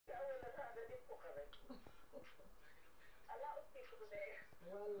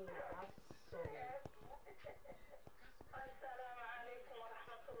والعصر. السلام عليكم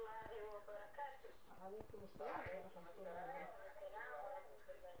ورحمة الله وبركاته. عليكم السلام ورحمة الله وبركاته.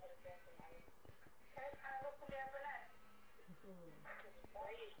 كيف حالكم يا بنات؟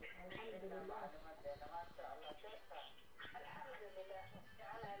 الحمد لله. ما شاء الله. الحمد لله.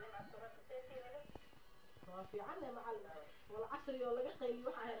 أنا لما صرت بيتي ولد. ما في عنا معلم والعصر يوم لقى قيل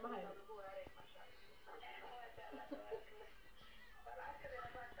يوحى ما هي.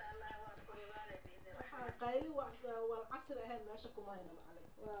 قيل والعصر أهم ما شكو ما هنا معلم.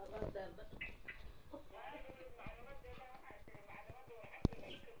 وهذا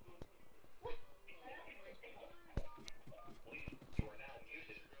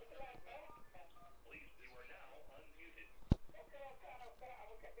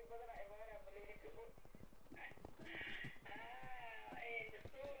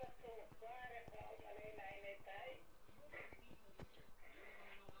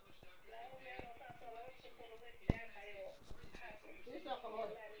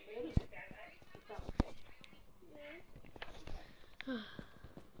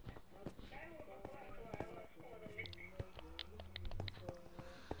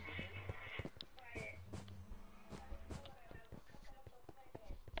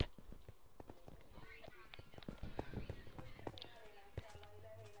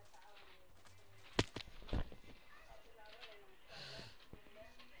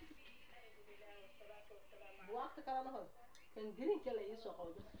وقت كلام هذا كان جرين كلا يسوق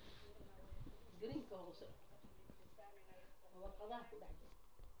هذا جرين كهوسة وقضاه كل حاجة.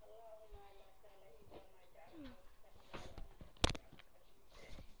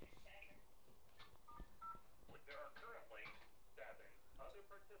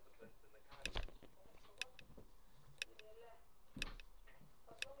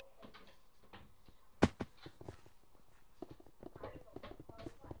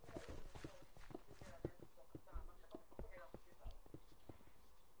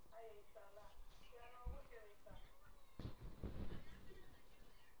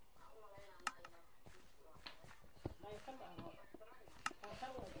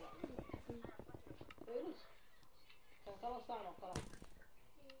 خلاص صار خلاص.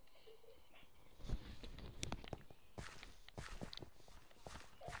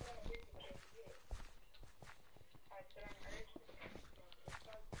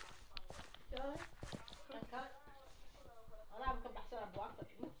 أنا عم كم بحسب بوقت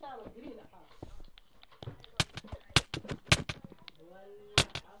متصل جرينا خلاص.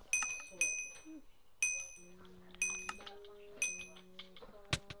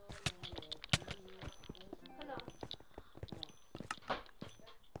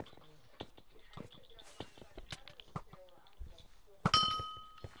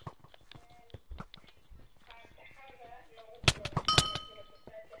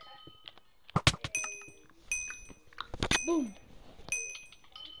 Boom.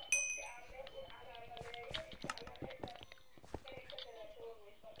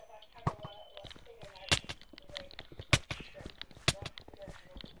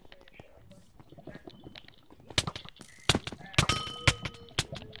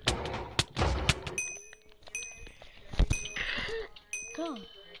 Go.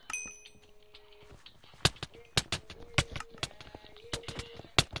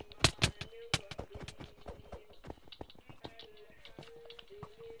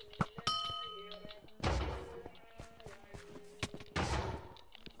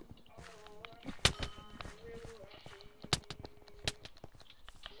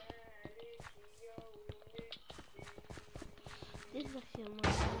 This is actually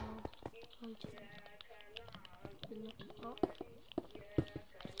my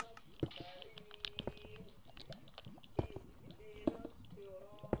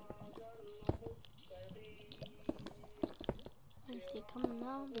and they come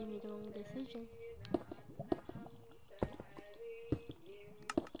now, they made the wrong decision.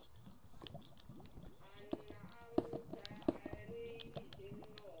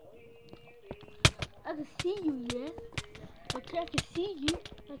 I can see you, yeah? Okay, I can see you.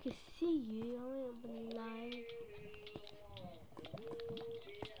 I can see you. I ain't gonna lie.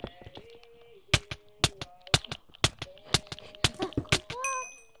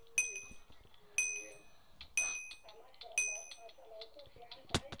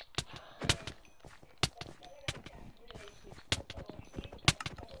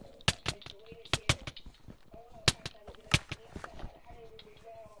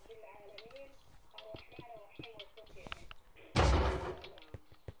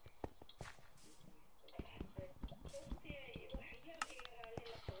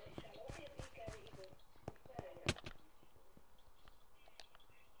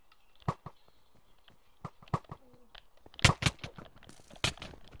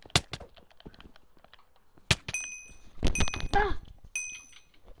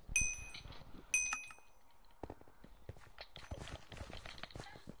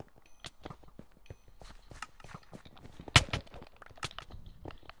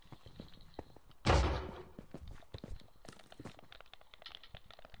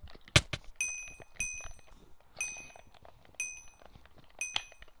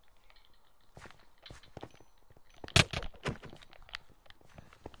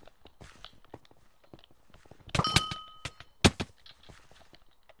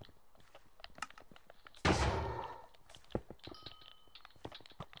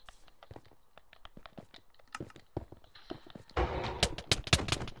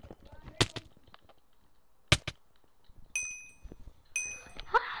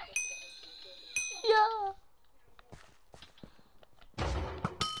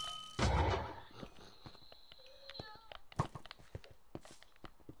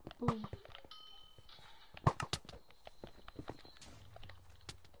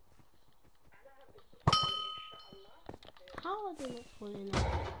 are they not falling out?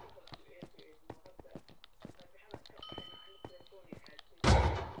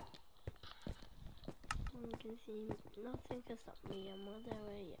 I can see nothing can stop me. I'm on the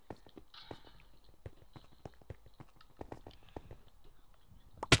way yet.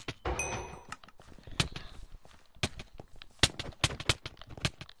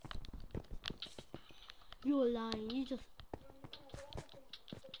 You're lying. You just.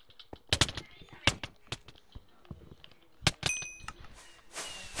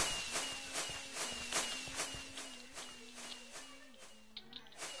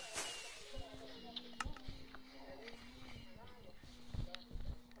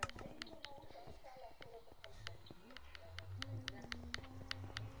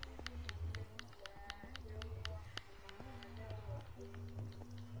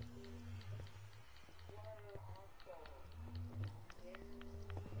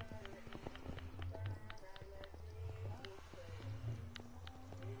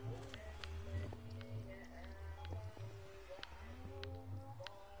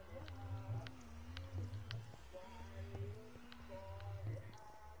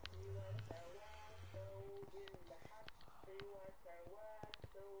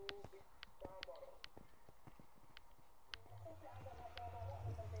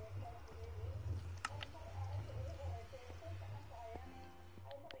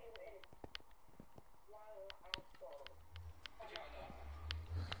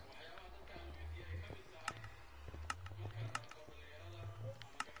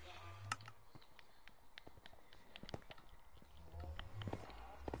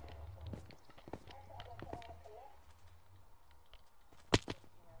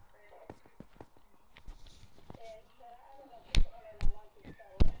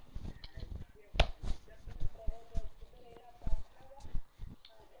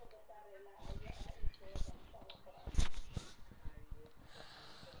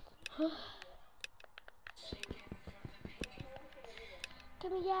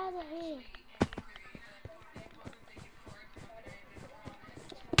 Get me out of here.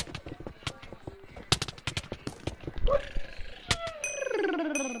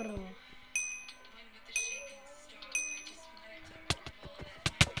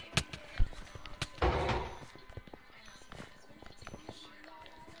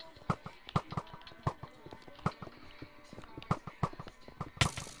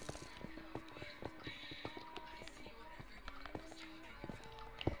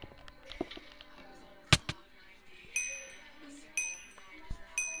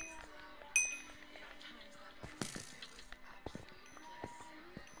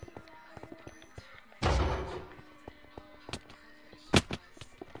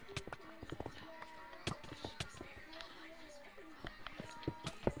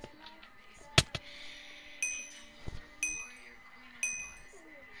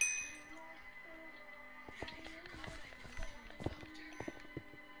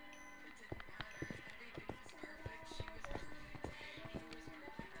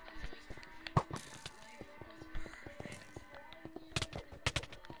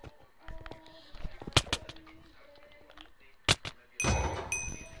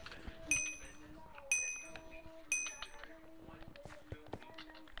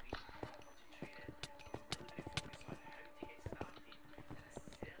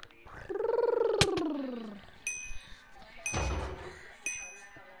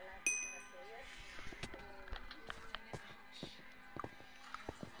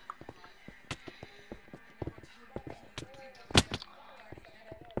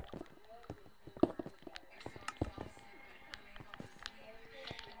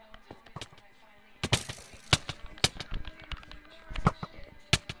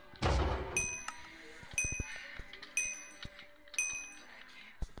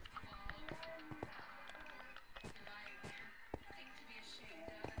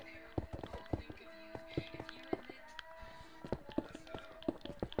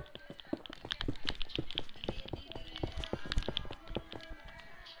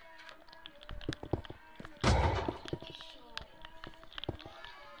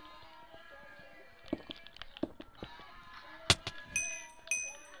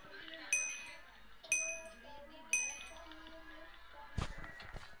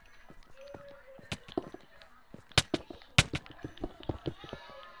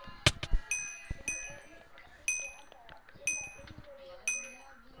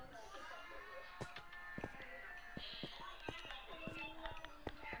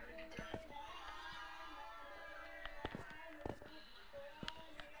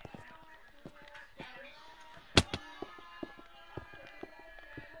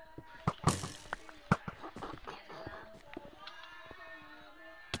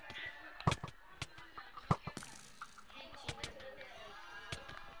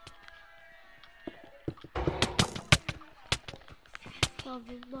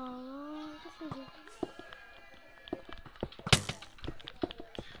 Something wrong.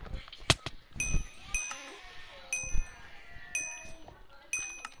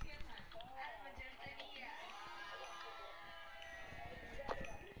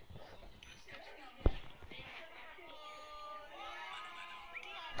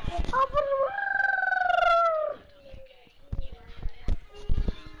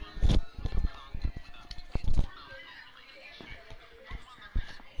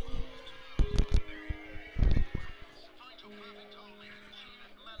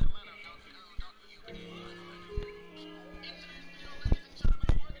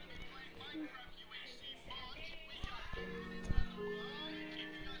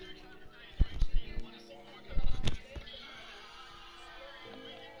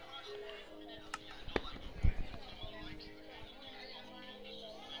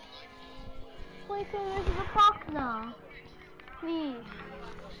 We can go to the park now. Please.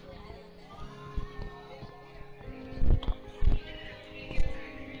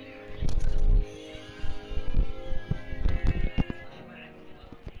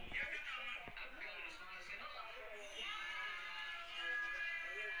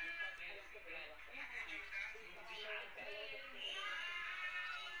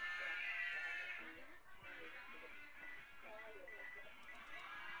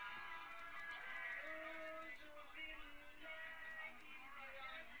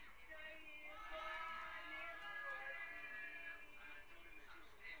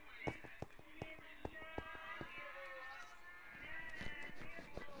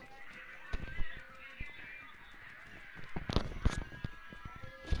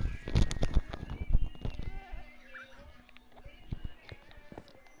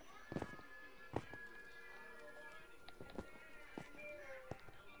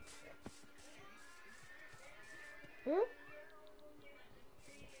 Hmm?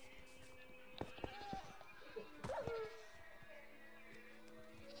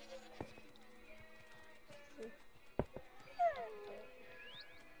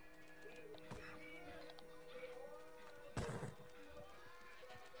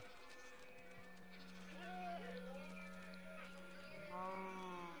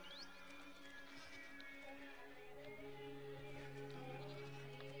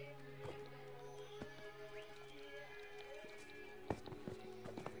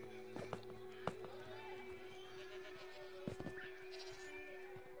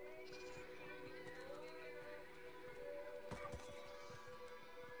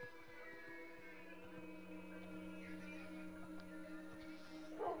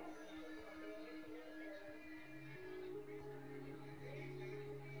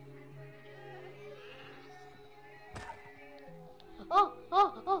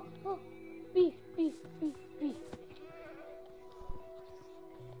 Oh. Beef.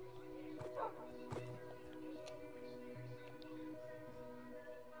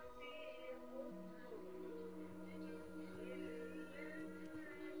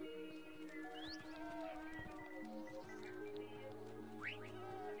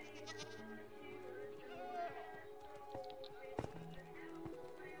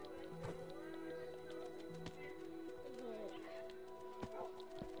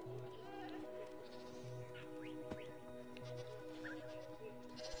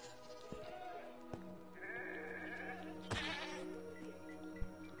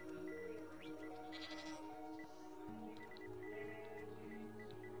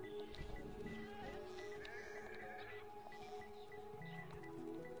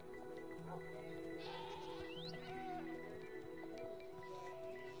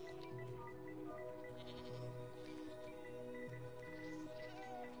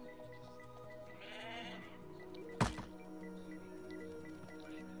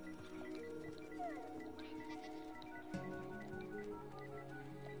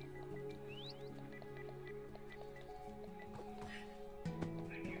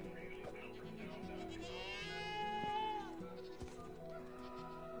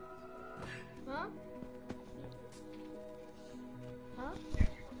 Huh? Huh?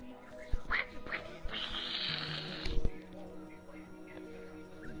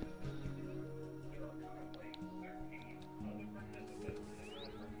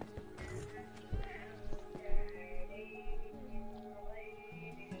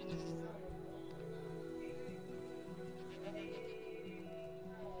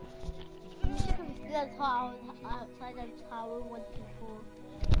 That's how outside of tower 124.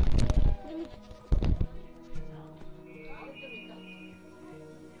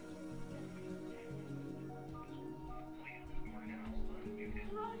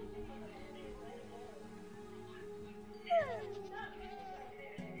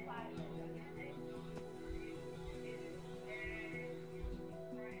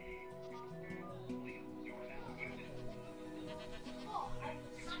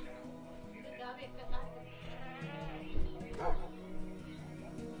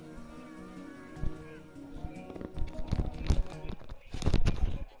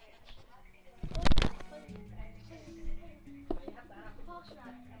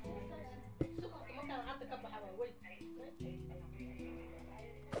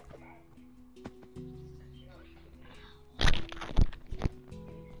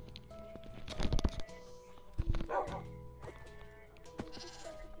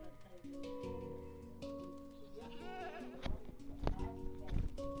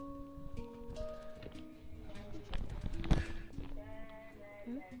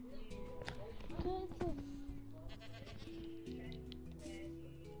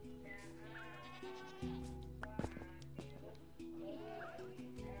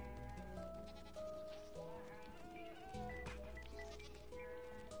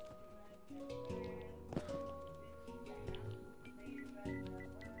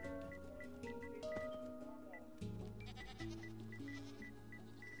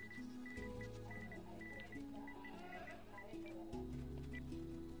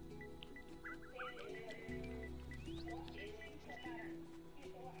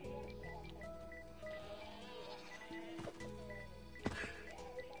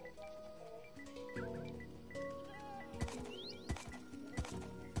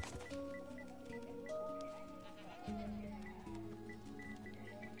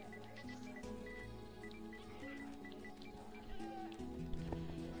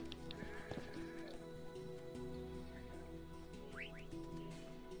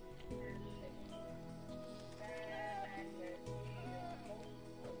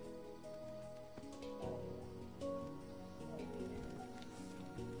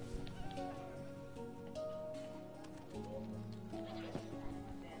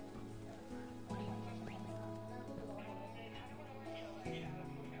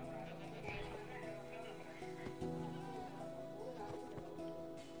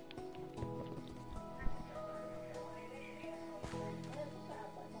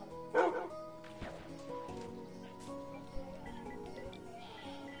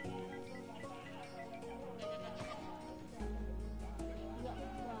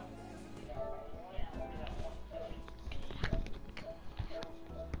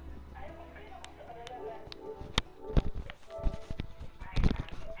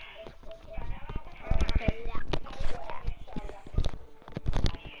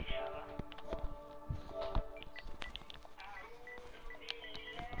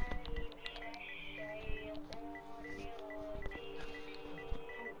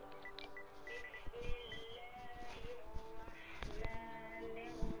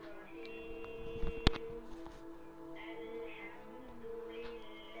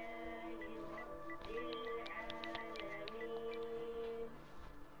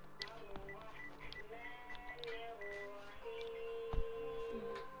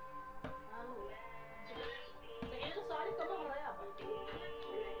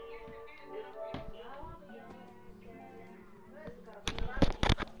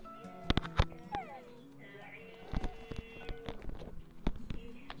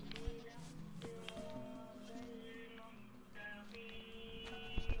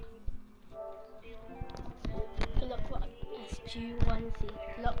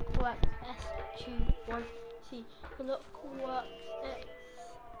 2, 1, C. Cannot work X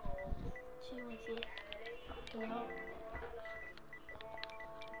 2, 1, C. Cannot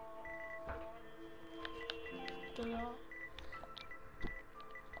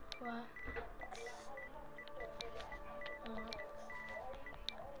work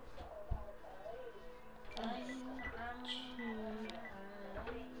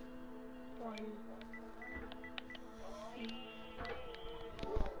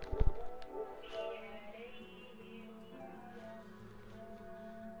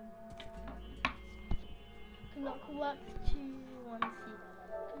cannot work 2, 1, C.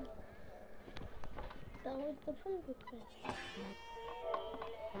 That was the friend request.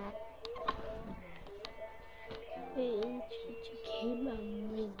 Wait, it came a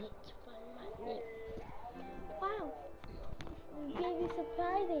minute by my name. Wow, very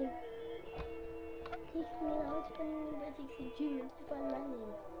surprising. Taking me out 20 minutes, 62 minutes to find my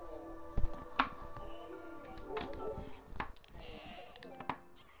name.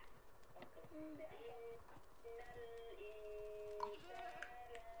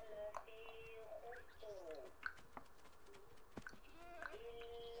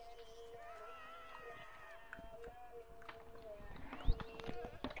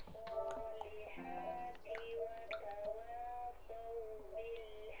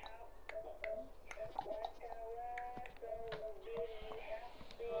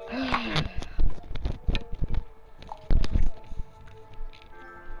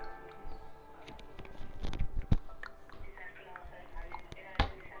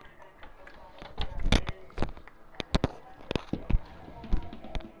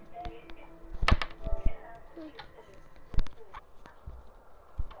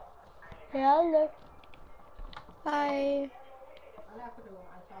 Hello. Hi. أنا أخذه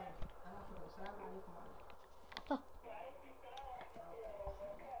مع الفاضي. أنا أخذه. السلام عليكم.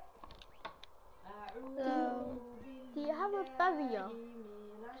 Do you have a barrier?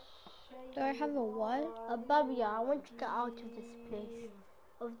 Do I have a what? A barrier. I want to get out of this place.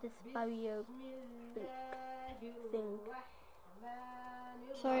 Of this barrier thing.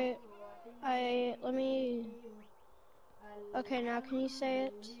 Sorry, let me, okay, now can you say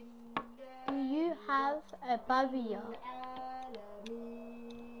it? Do you have a barrier?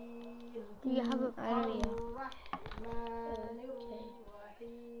 Do you have a I don't barrier? know.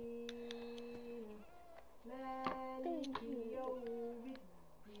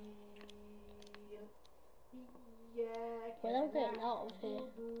 Well, I'm getting out of here.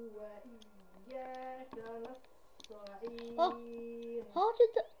 Oh, how did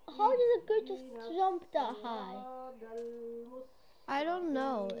the goat just jump that high? I don't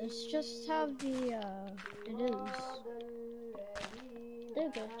know. It's just how it is. There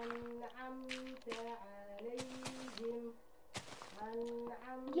you go.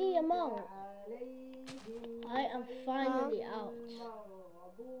 Yeah, I'm out. I am finally out.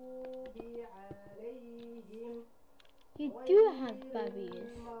 You do have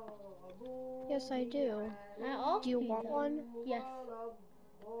barriers. Yes, I do. I asked Do you you want that. one? Yes.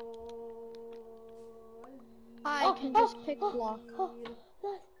 I can just pick block. How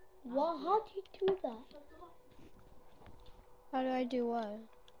do you do that? How do I do what?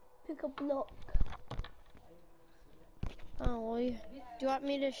 Pick a block. Oh, well, do you want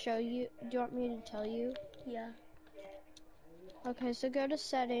me to show you? Do you want me to tell you? Yeah. Okay, so go to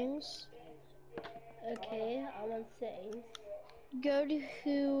settings. Okay, I'm on settings. Go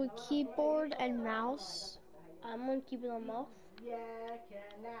to keyboard and mouse. I'm on keyboard and mouse.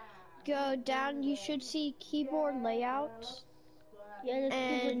 Go down, you should see keyboard layout. Yeah, there's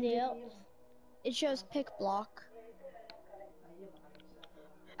keyboard And layouts. it shows pick block.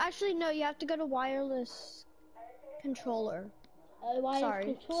 Actually, no, you have to go to wireless controller. Wireless Sorry.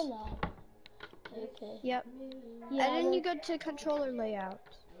 controller. Okay. Yep. Yeah, And then you go to controller layout.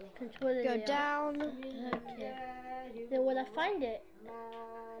 controller Go layout. down. Okay. Then will I find it?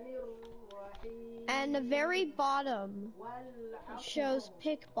 And the very bottom shows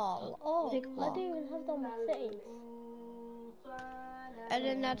pick ball. Oh, Pick I block. don't even have that on my settings. And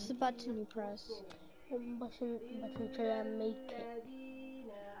then that's the button you press. Button till I make it.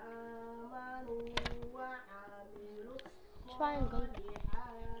 Triangle.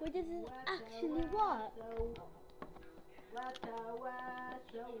 Wait, does this actually work?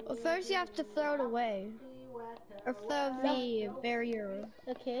 Well, first you have to throw it away. Or throw the barrier.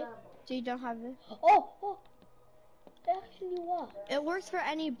 Okay. So you don't have it. Oh, it actually works. It works for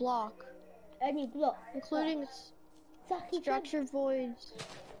any block, Any block. including structure voids.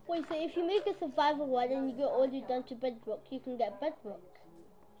 Wait, so if you make a survival one and you go all the way down to bedrock, you can get bedrock?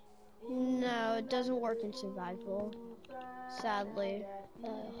 No, it doesn't work in survival. Sadly.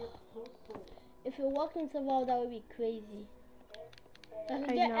 If you're walking so well, that would be crazy. I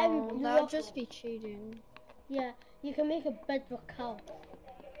Get every know, that block. would just be cheating. Yeah, you can make a bedrock house.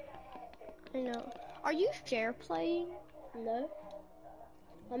 I know. Are you share playing? No,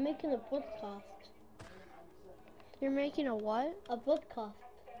 I'm making a podcast. You're making a what? A podcast.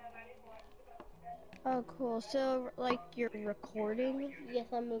 Oh, cool. So, like, you're recording? Yes,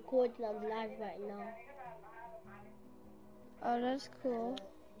 I'm recording. I'm live right now. Oh, that's cool.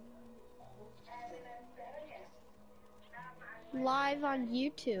 Live on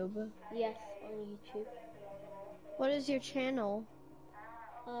YouTube. Yes, on YouTube. What is your channel?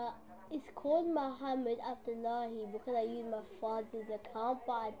 It's called Muhammad Abdullahi because I use my father's account,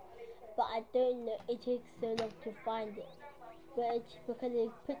 but I don't know. It takes so long to find it. But it's because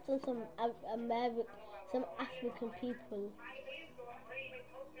it puts on some African people.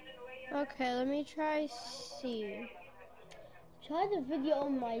 Okay, let me try see. Try the video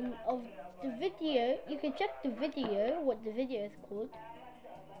on the video. You can check the video. What the video is called.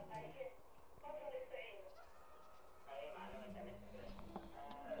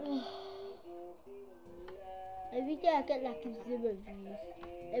 Every day I get like 0 views.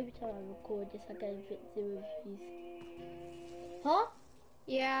 Every time I record this, I get 0 views. Huh?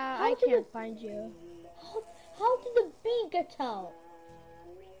 Yeah, How I did can't find you. How did the bee get out?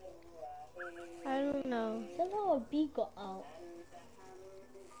 I don't know. Somehow a bee got out.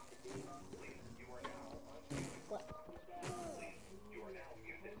 What?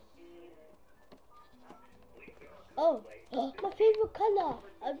 Oh, my favorite color.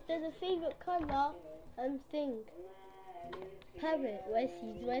 There's a favorite color. Thing. Parrot. Where's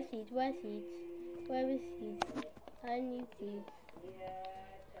seeds? Where's seeds? Where's seeds? Where is seeds? I need seeds.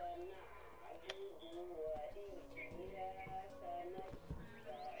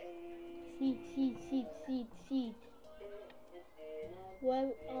 Seed, seed, seed, seed, seed.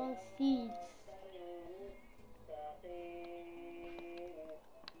 Where are seeds?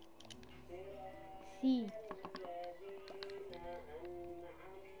 Seed.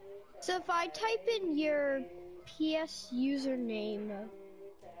 So if I type in your PS username,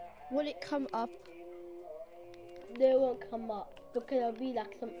 would it come up? They won't come up because there'll be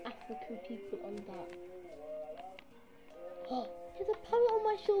like some African people on that. Oh, there's a parrot on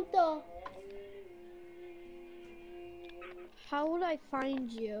my shoulder. How would I find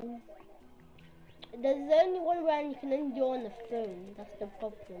you? There's only one way you can only do on the phone. That's the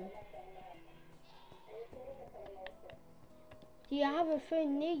problem. Do you have a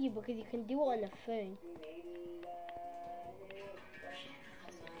phone near you because you can do it on the phone?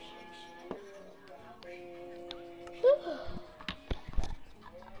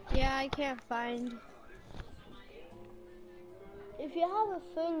 Yeah, I can't find. If you have a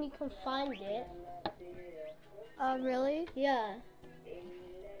phone, you can find it. Really? Yeah.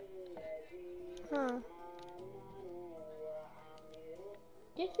 Huh.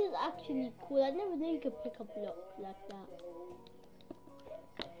 This is actually cool. I never knew you could pick up lock like that.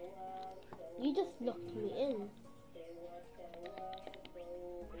 You just locked me in.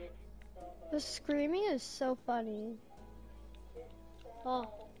 The screaming is so funny. Oh,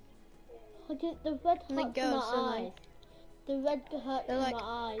 the red hurts my eyes. The red hurts my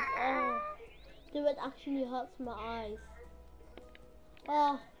eyes. Oh, the red actually hurts my eyes.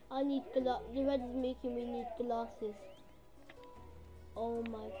 Oh, I need glasses. The red is making me need glasses. Oh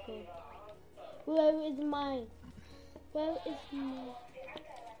my god. Where is mine? Where is mine?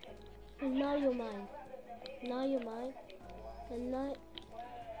 And now you're mine. Now you're mine. And now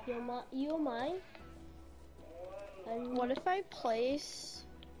you're mine. And what if I place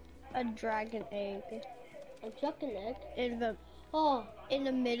a dragon egg? A dragon egg? In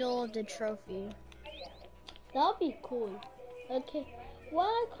the middle of the trophy. That'd be cool. Okay.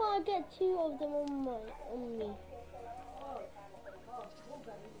 Why can't I get 2 of them on me?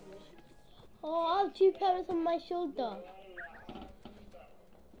 Oh, I have 2 parrots on my shoulder.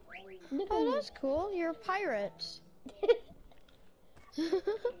 Look at me. That's cool. You're a pirate.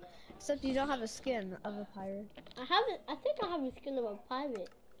 Except you don't have a skin of a pirate. I think I have a skin of a pirate.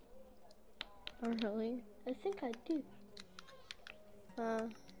 Oh, really? I think I do.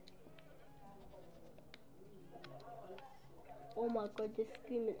 Oh my god, this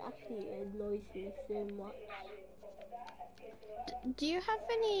screaming actually annoys me so much. Do you have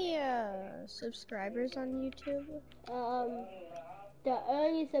any subscribers on YouTube? The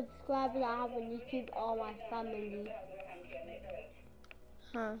only subscribers I have on YouTube are my family.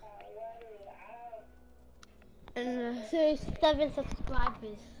 Huh. And so it's 7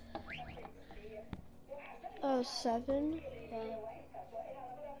 subscribers. Oh, 7? Yeah.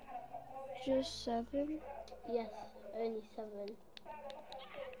 Just 7? Yes, only 7.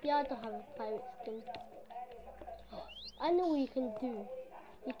 Yeah, I don't have a pirate skin. I know what you can do.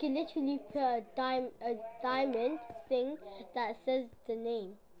 You can literally put a diamond thing that says the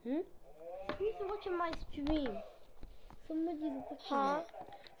name. Who's watching my stream? Somebody's watching it.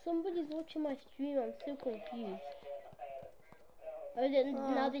 Somebody's watching my stream. I'm so confused.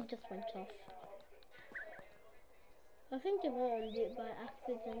 Oh, now they just went off. I think they went on it by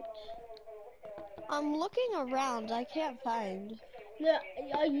accident. I'm looking around. I can't find. No,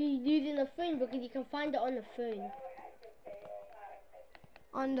 are you using a phone? Because you can find it on the phone.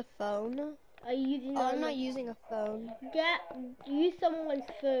 On the phone? Are you using? Oh, I'm not using a phone. Use someone's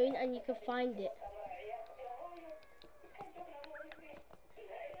phone and you can find it.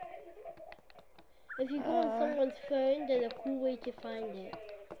 If you go on someone's phone, there's a cool way to find it.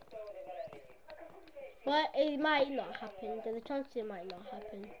 But it might not happen. There's a chance it might not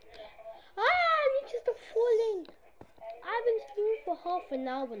happen. You just are falling. I've been streaming for half an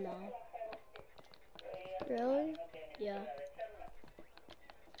hour now. Really? Yeah.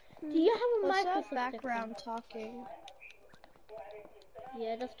 Do you have a What's Microsoft that background talking?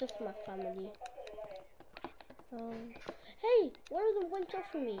 Yeah, that's just my family. Hey, one of them went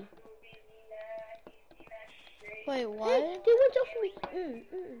off of me. Wait, what? Hey, they went off of me.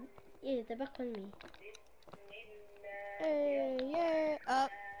 Yeah, they're back on me. Hey, yeah,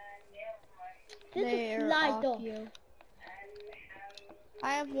 up. They just slide off. You.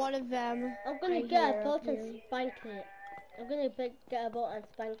 I have one of them. I'm gonna get a boat and spank it. I'm gonna get a boat and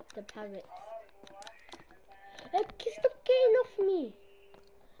spank the parrots. Hey, stop getting off me!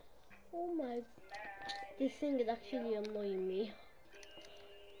 Oh my... This thing is actually annoying me.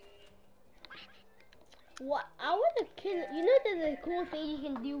 What? I wanna kill... You know there's a cool thing you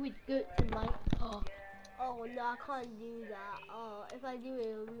can do with goats and mice? Oh no, I can't do that. Oh, if I do it,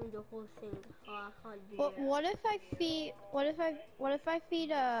 it'll ruin the whole thing. Oh, I can't do it. What if I feed? What if I feed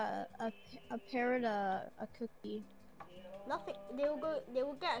a parrot a cookie? Nothing. They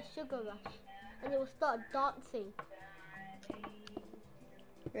will get a sugar rush, and they will start dancing.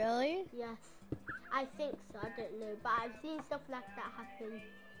 Really? Yes, I think so. I don't know, but I've seen stuff like that happen.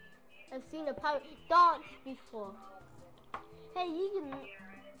 I've seen a parrot dance before. Hey, you can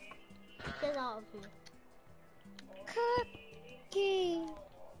get out of here. Cookie.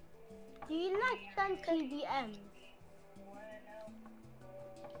 Do you like dancing BM?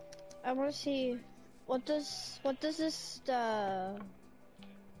 I want to see. What does this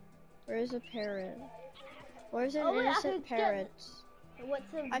Where's a parrot? Where's an innocent parrot?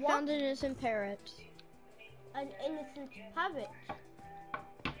 I found an innocent parrot. An innocent parrot.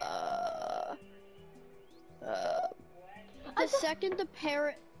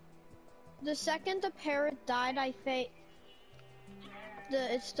 The second the parrot died, I think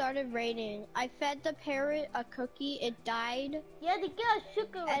it started raining. I fed the parrot a cookie, it died. Yeah, they get a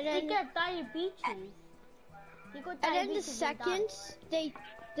sugar rush, they get diabetes. And then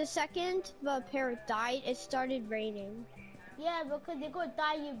the second the parrot died, it started raining. Yeah, because they got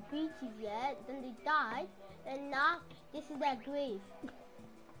diabetes, yeah, then they died, and now this is their grave.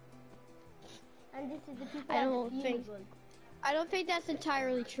 And this is the people at the funeral. I don't think that's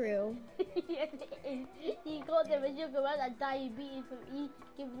entirely true. Yes, it is. He got them a sugar rush and diabetes from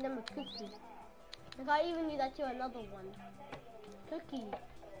giving them a cookie. Like, I even knew that to another one. Cookies.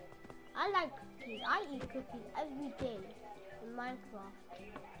 I like cookies. I eat cookies every day in Minecraft.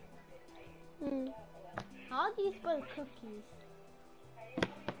 How do you spell cookies?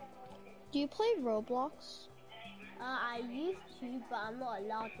 Do you play Roblox? I used to, but I'm not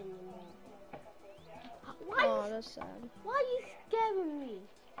allowed anymore. That's sad. Why are you scaring me?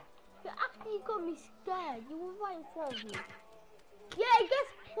 You actually got me scared. You were right in front of me. Yeah, it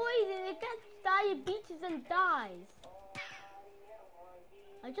gets poison, it gets diabetes and dies.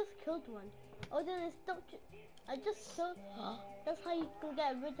 I just killed one. Oh, then it stopped. I just killed. That's how you can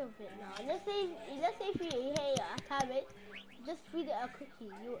get rid of it now. Let's say if you hate a carrot, just feed it a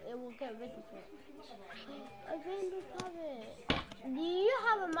cookie. It will get rid of it. A rainbow carrot. Do you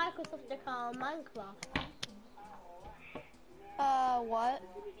have a Microsoft account on Minecraft? What?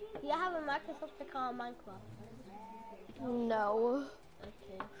 Do you have a Microsoft account on Minecraft? No.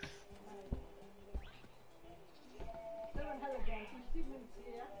 Okay.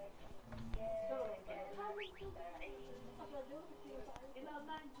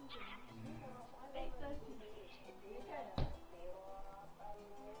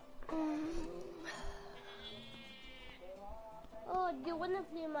 Oh, do you want to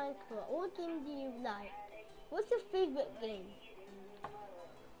play Minecraft? What game do you like? What's your favorite game?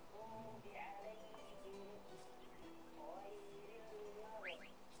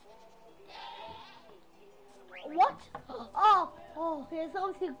 What? Oh, yeah, there's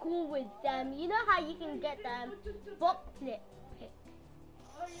something cool with them. You know how you can get them block pick.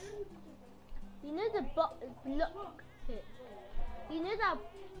 You know the block pick. You know that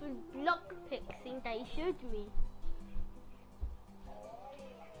block pick thing that you showed me.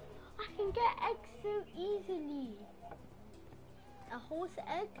 I can get eggs so easily. A horse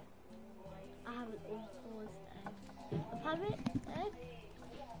egg? I have a horse egg. A parrot egg?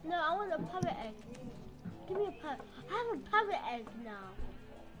 No, I want a parrot egg. Give me a parrot. I have a parrot egg now.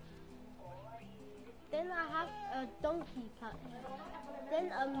 Then I have a donkey parrot.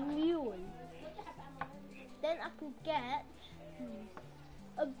 Then a mule. Then I can get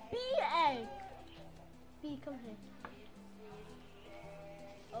a bee egg. Bee, come here.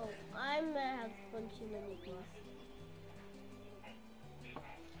 Oh, I may have spun too many bees.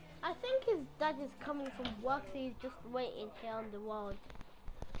 I think his dad is coming from work, so he's just waiting here on the wall.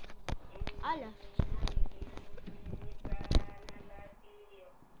 I left.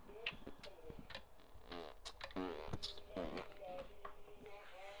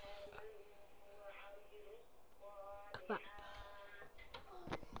 Crap.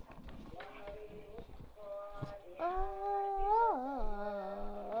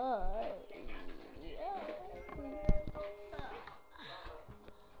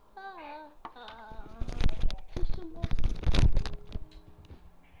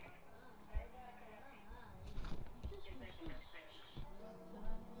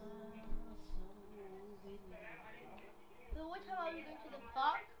 So what time are we going to the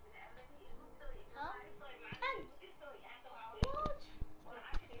park? Huh? 10. What?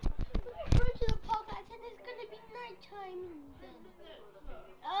 We're not going to the park at 10. It's going to be night time then.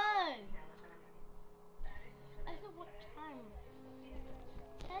 Oh. I said what time?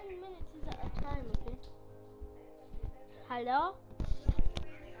 10 minutes is at a time, okay? Hello?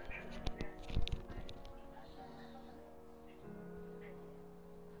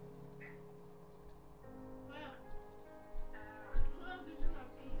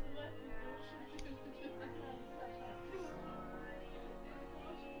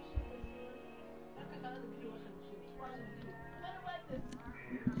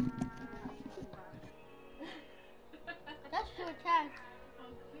 That's your test.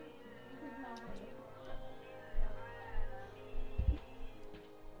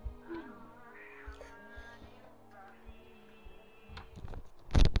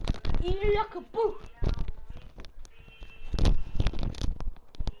 Eat like a boo.